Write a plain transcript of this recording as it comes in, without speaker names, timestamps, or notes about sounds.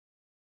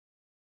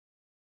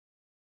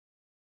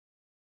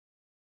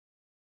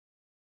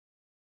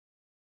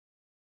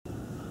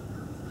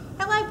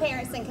Hello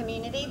parents and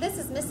community, this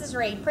is Mrs.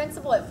 Reed,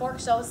 principal at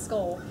Shoals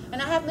School,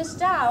 and I have Ms.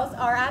 Giles,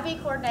 our IB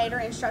coordinator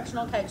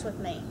instructional coach with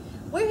me.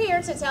 We're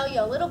here to tell you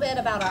a little bit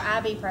about our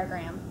IB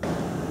program.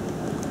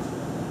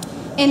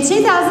 In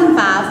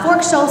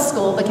 2005, Shoals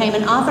School became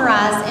an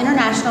authorized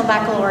International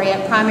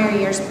Baccalaureate Primary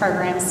Years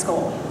Program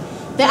school.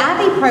 The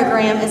IB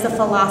program is a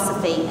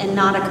philosophy and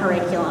not a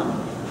curriculum.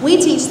 We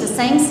teach the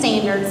same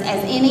standards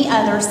as any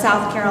other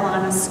South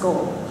Carolina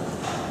school.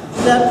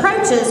 The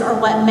approaches are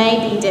what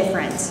may be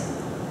different.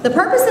 The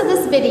purpose of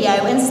this video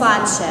and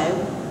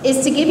slideshow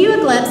is to give you a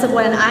glimpse of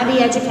what an IB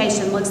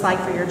education looks like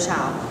for your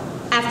child.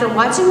 After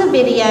watching the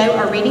video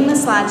or reading the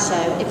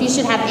slideshow, if you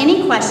should have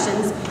any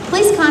questions,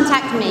 please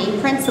contact me,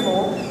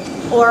 principal,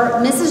 or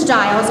Mrs.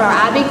 Giles, our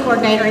IB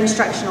coordinator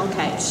instructional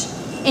coach.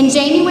 In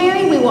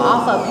January, we will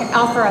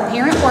offer a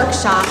parent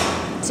workshop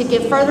to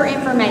give further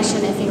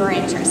information if you are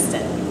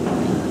interested.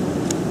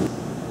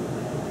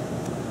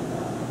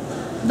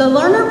 The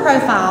learner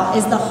profile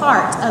is the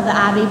heart of the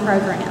IB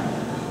program.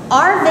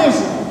 Our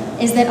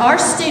vision is that our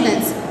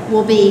students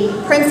will be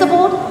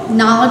principled,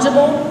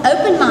 knowledgeable,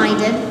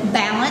 open-minded,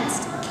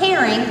 balanced,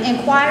 caring,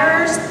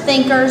 inquirers,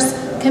 thinkers,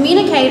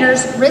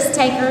 communicators,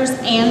 risk-takers,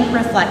 and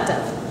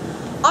reflective.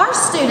 Our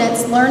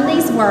students learn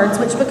these words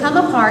which become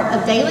a part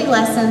of daily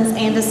lessons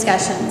and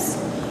discussions.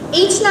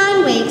 Each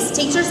 9 weeks,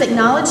 teachers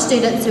acknowledge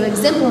students who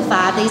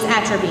exemplify these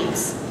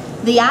attributes.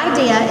 The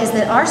idea is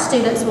that our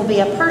students will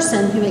be a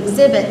person who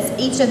exhibits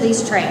each of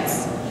these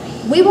traits.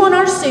 We want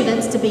our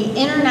students to be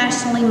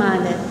internationally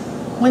minded.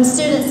 When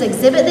students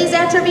exhibit these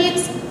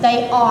attributes,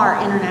 they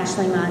are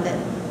internationally minded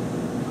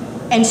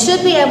and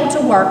should be able to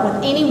work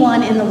with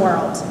anyone in the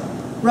world.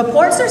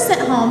 Reports are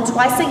sent home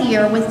twice a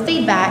year with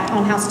feedback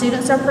on how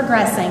students are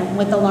progressing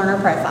with the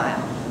learner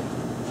profile.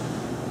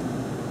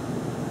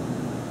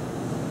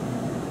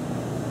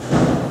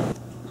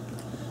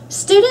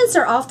 Students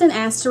are often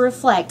asked to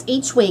reflect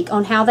each week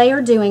on how they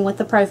are doing with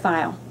the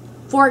profile.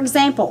 For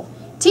example,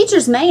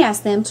 teachers may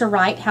ask them to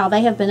write how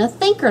they have been a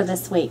thinker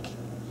this week.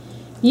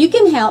 You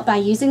can help by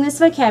using this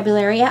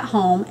vocabulary at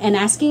home and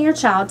asking your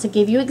child to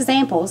give you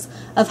examples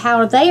of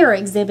how they are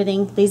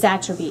exhibiting these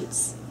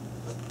attributes.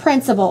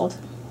 Principled,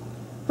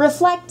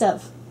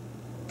 reflective,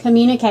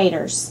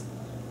 communicators,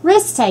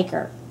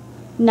 risk-taker,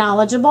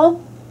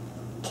 knowledgeable,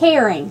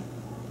 caring,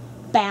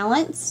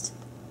 balanced,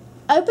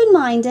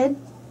 open-minded,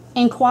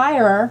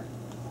 inquirer,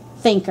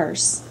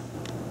 thinkers.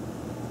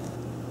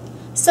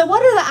 So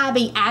what are the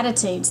IB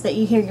attitudes that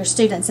you hear your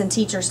students and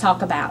teachers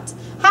talk about?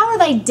 How are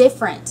they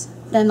different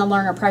than the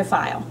learner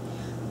profile?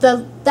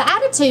 The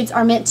attitudes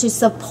are meant to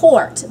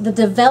support the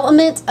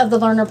development of the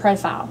learner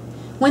profile.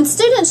 When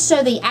students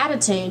show the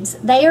attitudes,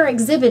 they are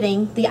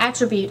exhibiting the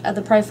attribute of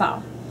the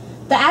profile.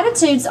 The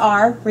attitudes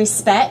are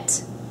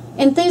respect,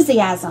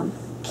 enthusiasm,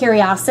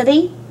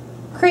 curiosity,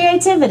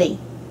 creativity,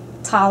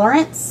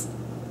 tolerance,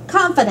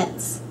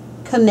 confidence,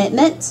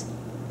 commitment,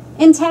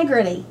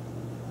 integrity,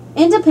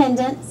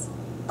 independence,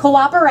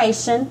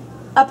 cooperation,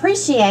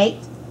 appreciate,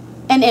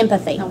 and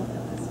empathy.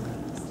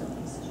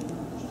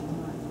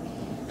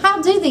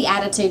 How do the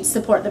attitudes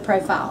support the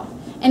profile?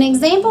 An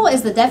example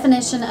is the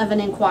definition of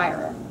an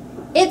inquirer.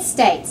 It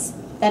states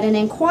that an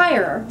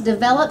inquirer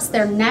develops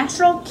their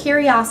natural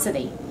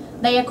curiosity.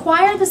 They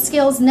acquire the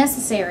skills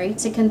necessary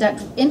to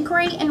conduct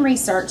inquiry and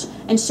research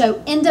and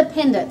show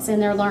independence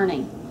in their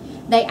learning.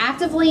 They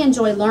actively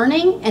enjoy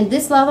learning, and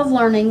this love of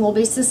learning will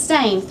be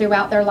sustained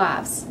throughout their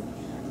lives.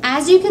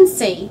 As you can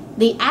see,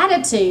 the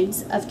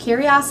attitudes of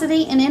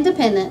curiosity and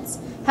independence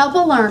help a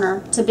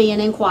learner to be an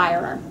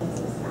inquirer.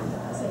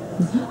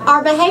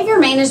 Our behavior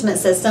management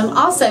system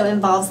also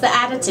involves the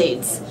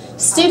attitudes.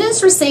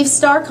 Students receive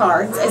STAR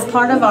cards as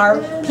part of our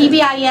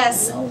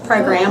PBIS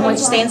program, which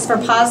stands for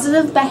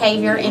Positive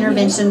Behavior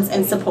Interventions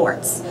and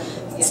Supports.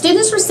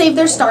 Students receive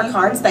their STAR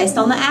cards based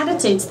on the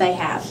attitudes they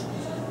have.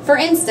 For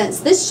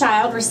instance, this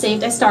child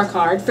received a STAR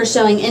card for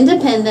showing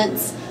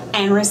independence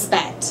and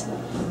respect.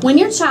 When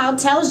your child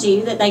tells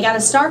you that they got a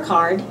STAR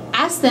card,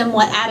 ask them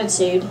what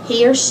attitude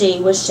he or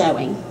she was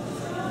showing.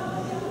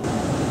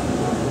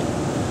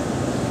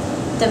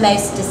 The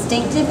most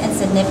distinctive and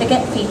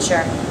significant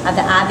feature of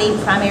the IB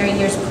Primary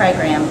Years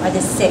program are the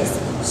 6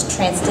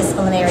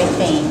 transdisciplinary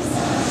themes.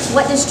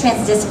 What does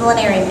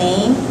transdisciplinary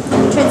mean?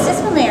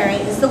 Transdisciplinary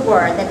is the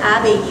word that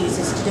IB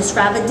uses to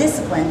describe a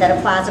discipline that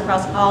applies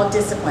across all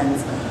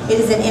disciplines. It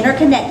is an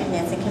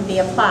interconnectedness and can be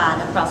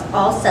applied across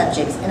all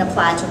subjects and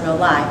applied to real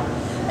life.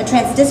 A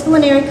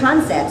transdisciplinary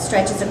concept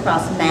stretches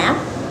across math,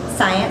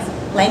 science,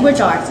 language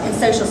arts, and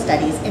social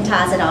studies and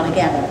ties it all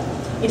together.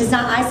 It is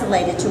not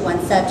isolated to one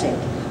subject.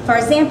 For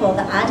example,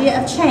 the idea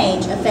of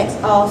change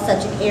affects all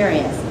subject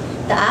areas.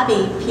 The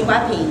IB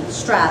PYP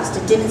strives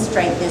to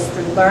demonstrate this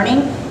through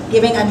learning,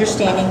 giving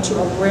understanding to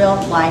a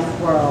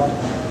real-life world.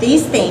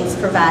 These themes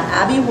provide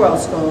IB World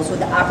Schools with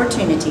the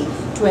opportunity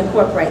to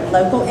incorporate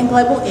local and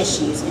global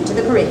issues into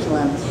the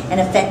curriculum and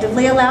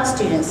effectively allow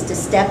students to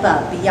step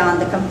up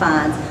beyond the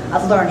confines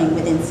of learning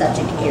within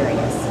subject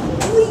areas.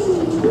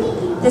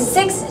 The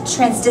 6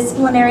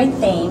 transdisciplinary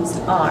themes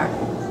are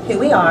who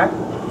we are,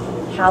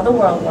 how the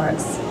world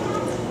works,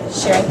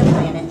 sharing the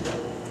planet,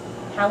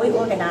 how we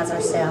organize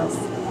ourselves,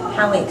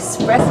 how we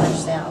express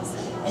ourselves,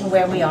 and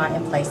where we are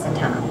in place and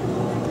time.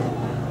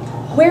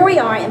 Where we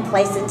are in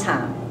place and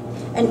time.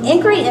 An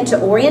inquiry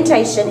into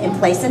orientation in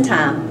place and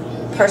time,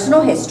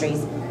 personal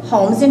histories,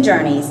 homes and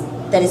journeys,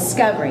 the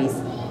discoveries,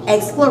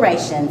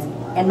 explorations,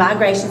 and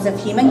migrations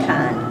of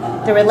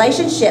humankind, the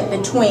relationship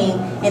between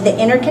and the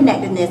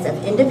interconnectedness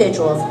of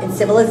individuals and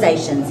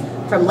civilizations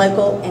from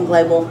local and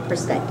global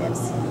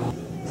perspectives.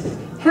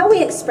 How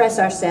we express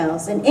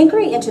ourselves, an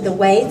inquiry into the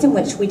ways in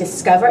which we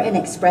discover and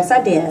express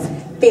ideas,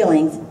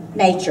 feelings,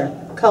 nature,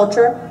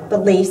 culture,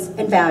 beliefs,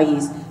 and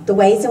values, the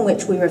ways in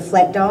which we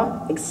reflect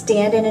on,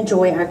 extend, and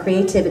enjoy our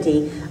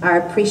creativity, our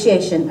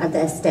appreciation of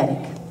the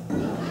aesthetic.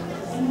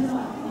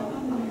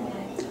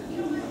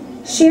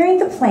 Sharing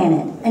the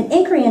planet, an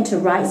inquiry into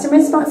rights and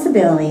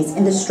responsibilities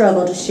in the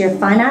struggle to share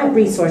finite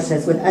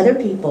resources with other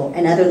people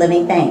and other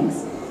living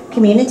things,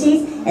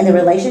 communities, and the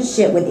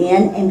relationship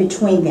within and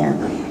between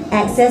them,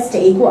 access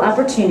to equal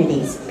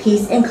opportunities,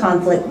 peace and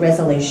conflict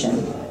resolution.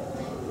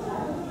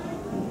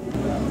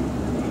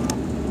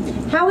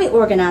 How we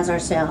organize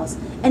ourselves,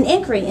 an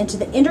inquiry into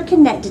the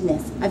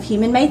interconnectedness of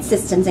human-made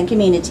systems and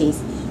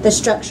communities, the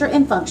structure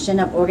and function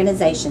of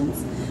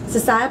organizations,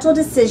 societal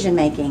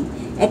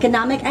decision-making,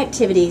 economic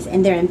activities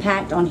and their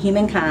impact on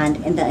humankind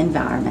and the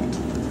environment.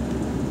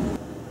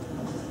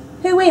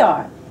 Who we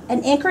are,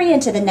 an inquiry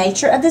into the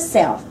nature of the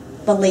self,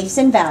 beliefs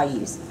and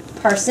values,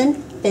 person,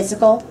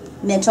 physical,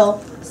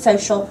 mental,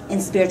 social,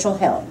 and spiritual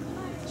health,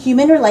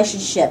 human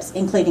relationships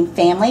including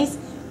families,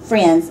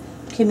 friends,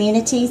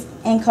 communities,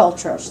 and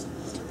cultures,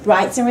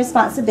 rights and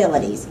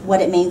responsibilities, what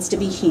it means to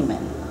be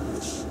human.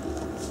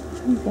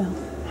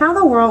 How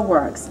the world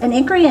works, an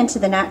inquiry into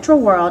the natural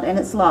world and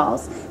its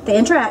laws, the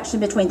interaction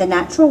between the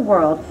natural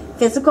world,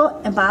 physical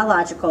and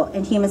biological,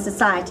 and human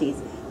societies,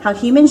 how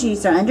humans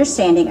use their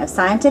understanding of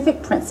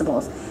scientific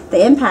principles,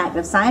 the impact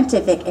of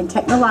scientific and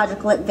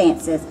technological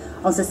advances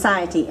on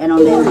society and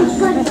on them.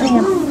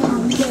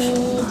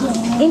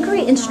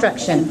 Inquiry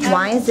instruction,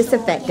 why is this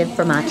effective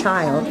for my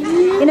child?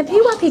 In a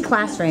PYP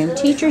classroom,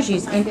 teachers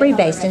use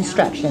inquiry-based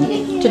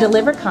instruction to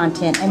deliver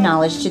content and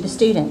knowledge to the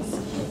students.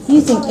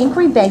 Using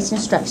inquiry-based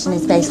instruction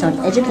is based on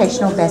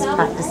educational best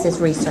practices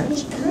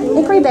research.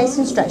 Inquiry-based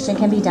instruction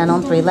can be done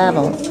on 3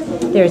 levels.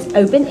 There is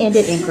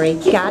open-ended inquiry,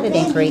 guided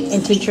inquiry,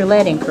 and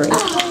teacher-led inquiry.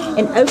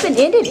 In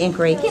open-ended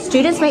inquiry,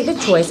 students make the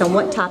choice on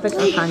what topic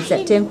or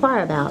concept to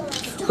inquire about.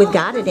 With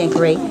guided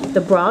inquiry,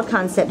 the broad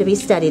concept to be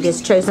studied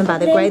is chosen by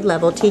the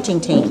grade-level teaching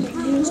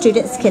team.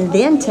 Students can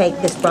then take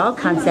this broad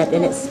concept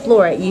and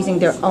explore it using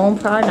their own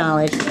prior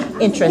knowledge,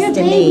 interests,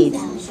 and needs.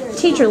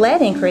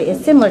 Teacher-led inquiry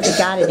is similar to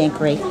guided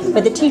inquiry,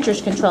 but the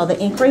teachers control the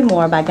inquiry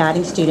more by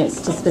guiding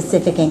students to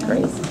specific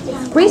inquiries.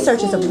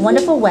 Research is a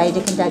wonderful way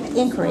to conduct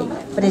inquiry,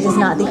 but it is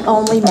not the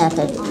only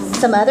method.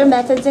 Some other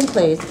methods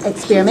include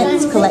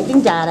experiments,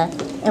 collecting data,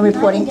 and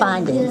reporting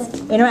findings,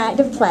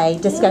 interactive play,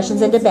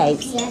 discussions and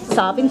debates,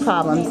 solving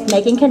problems,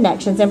 making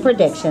connections and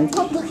predictions,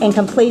 and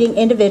completing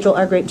individual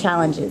or group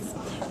challenges.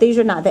 These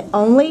are not the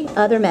only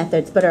other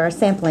methods, but are a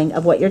sampling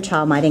of what your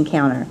child might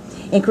encounter.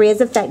 Inquiry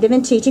is effective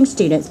in teaching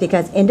students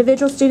because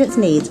individual students'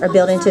 needs are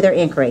built into their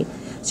inquiry.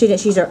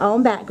 Students use their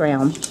own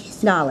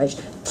background knowledge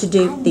to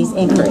do these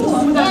inquiries.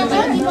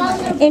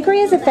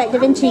 Inquiry is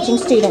effective in teaching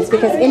students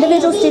because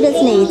individual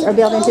students' needs are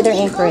built into their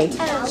inquiry.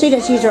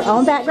 Students use their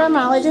own background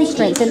knowledge and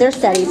strengths in their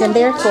studies and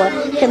therefore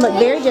can look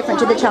very different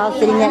to the child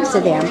sitting next to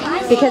them.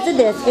 Because of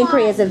this,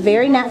 inquiry is a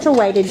very natural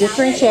way to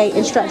differentiate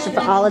instruction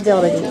for all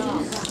abilities.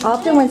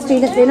 Often when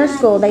students enter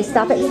school, they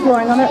stop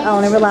exploring on their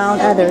own and rely on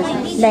others,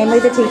 namely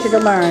the teacher, to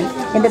learn.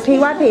 In the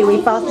PYP,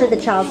 we foster the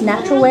child's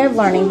natural way of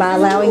learning by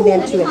allowing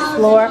them to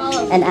explore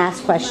and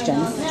ask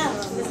questions.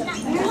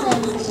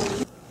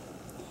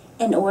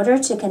 In order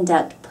to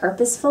conduct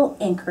purposeful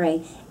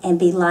inquiry and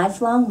be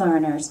lifelong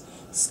learners,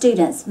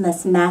 students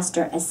must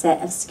master a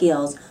set of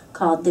skills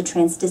called the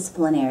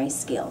transdisciplinary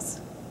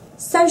skills.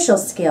 Social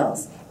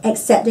skills,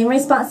 accepting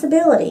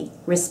responsibility,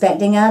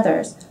 respecting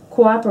others,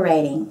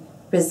 cooperating,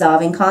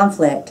 resolving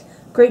conflict,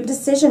 group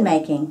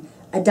decision-making,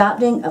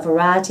 adopting a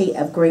variety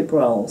of group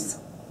roles.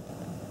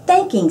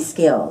 Thinking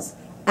skills,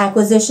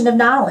 acquisition of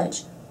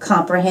knowledge,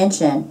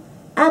 comprehension,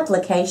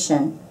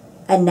 application,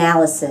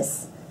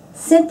 analysis,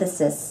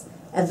 synthesis,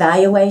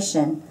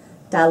 evaluation,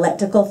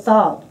 dialectical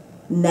thought,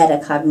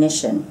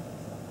 metacognition.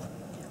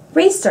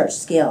 Research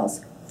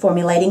skills,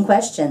 formulating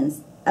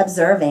questions,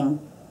 observing,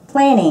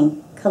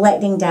 planning,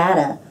 collecting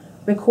data,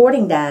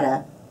 recording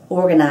data,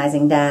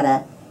 organizing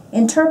data,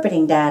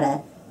 interpreting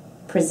data,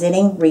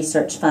 presenting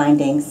research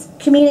findings.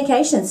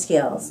 Communication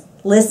skills,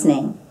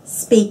 listening,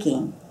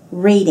 speaking,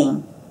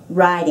 reading,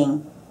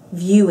 writing,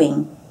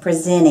 viewing,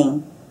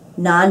 presenting,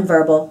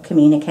 nonverbal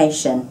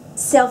communication.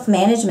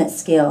 Self-management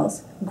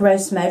skills,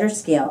 gross motor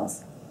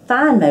skills,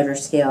 fine motor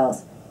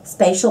skills,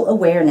 spatial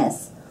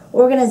awareness,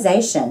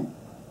 organization,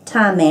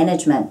 time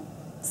management,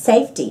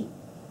 safety,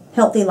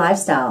 healthy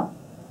lifestyle,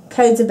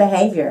 codes of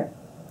behavior,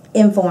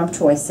 informed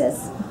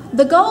choices.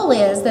 The goal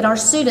is that our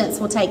students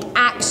will take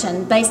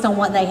action based on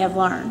what they have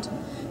learned.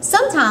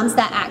 Sometimes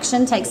that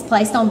action takes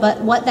place on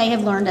what they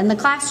have learned in the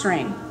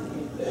classroom.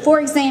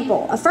 For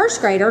example, a first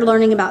grader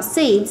learning about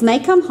seeds may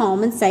come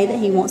home and say that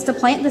he wants to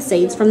plant the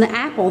seeds from the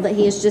apple that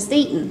he has just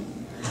eaten.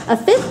 A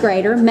fifth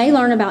grader may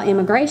learn about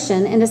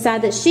immigration and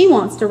decide that she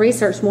wants to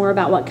research more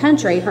about what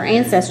country her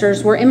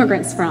ancestors were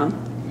immigrants from.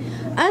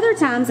 Other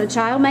times, a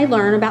child may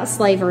learn about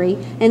slavery,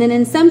 and then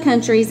in some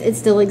countries it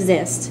still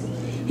exists.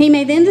 He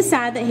may then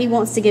decide that he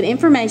wants to get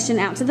information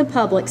out to the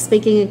public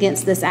speaking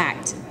against this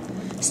act.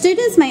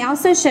 Students may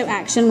also show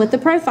action with the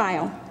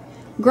profile.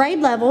 Grade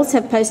levels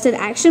have posted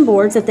action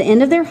boards at the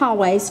end of their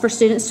hallways for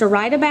students to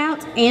write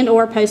about and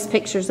or post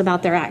pictures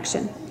about their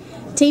action.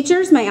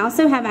 Teachers may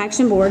also have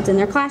action boards in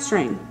their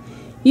classroom.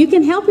 You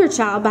can help your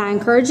child by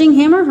encouraging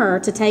him or her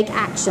to take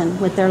action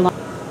with their life.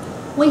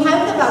 We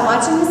hope that by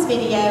watching this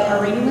video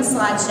or reading the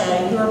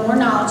slideshow, you are more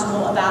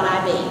knowledgeable about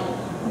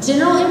IB.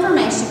 General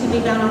information can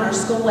be found on our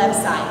school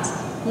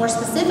website. More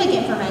specific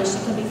information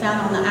can be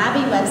found on the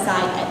IB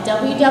website at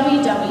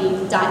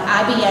www.ibo.org.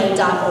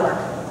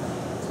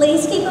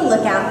 Please keep a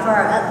lookout for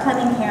our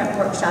upcoming parent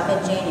workshop in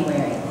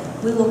January.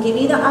 We will give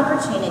you the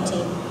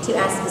opportunity to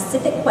ask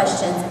specific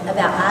questions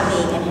about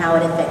IB and how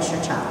it affects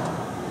your child.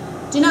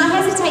 Do not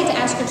hesitate to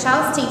ask your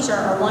child's teacher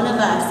or one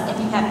of us if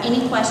you have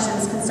any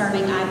questions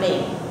concerning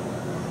IB.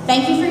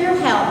 Thank you for your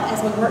help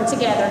as we work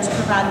together to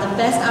provide the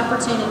best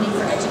opportunity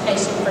for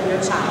education for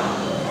your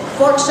child.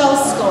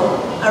 Shoals School,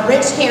 a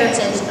rich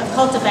heritage of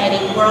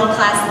cultivating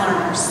world-class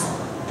learners.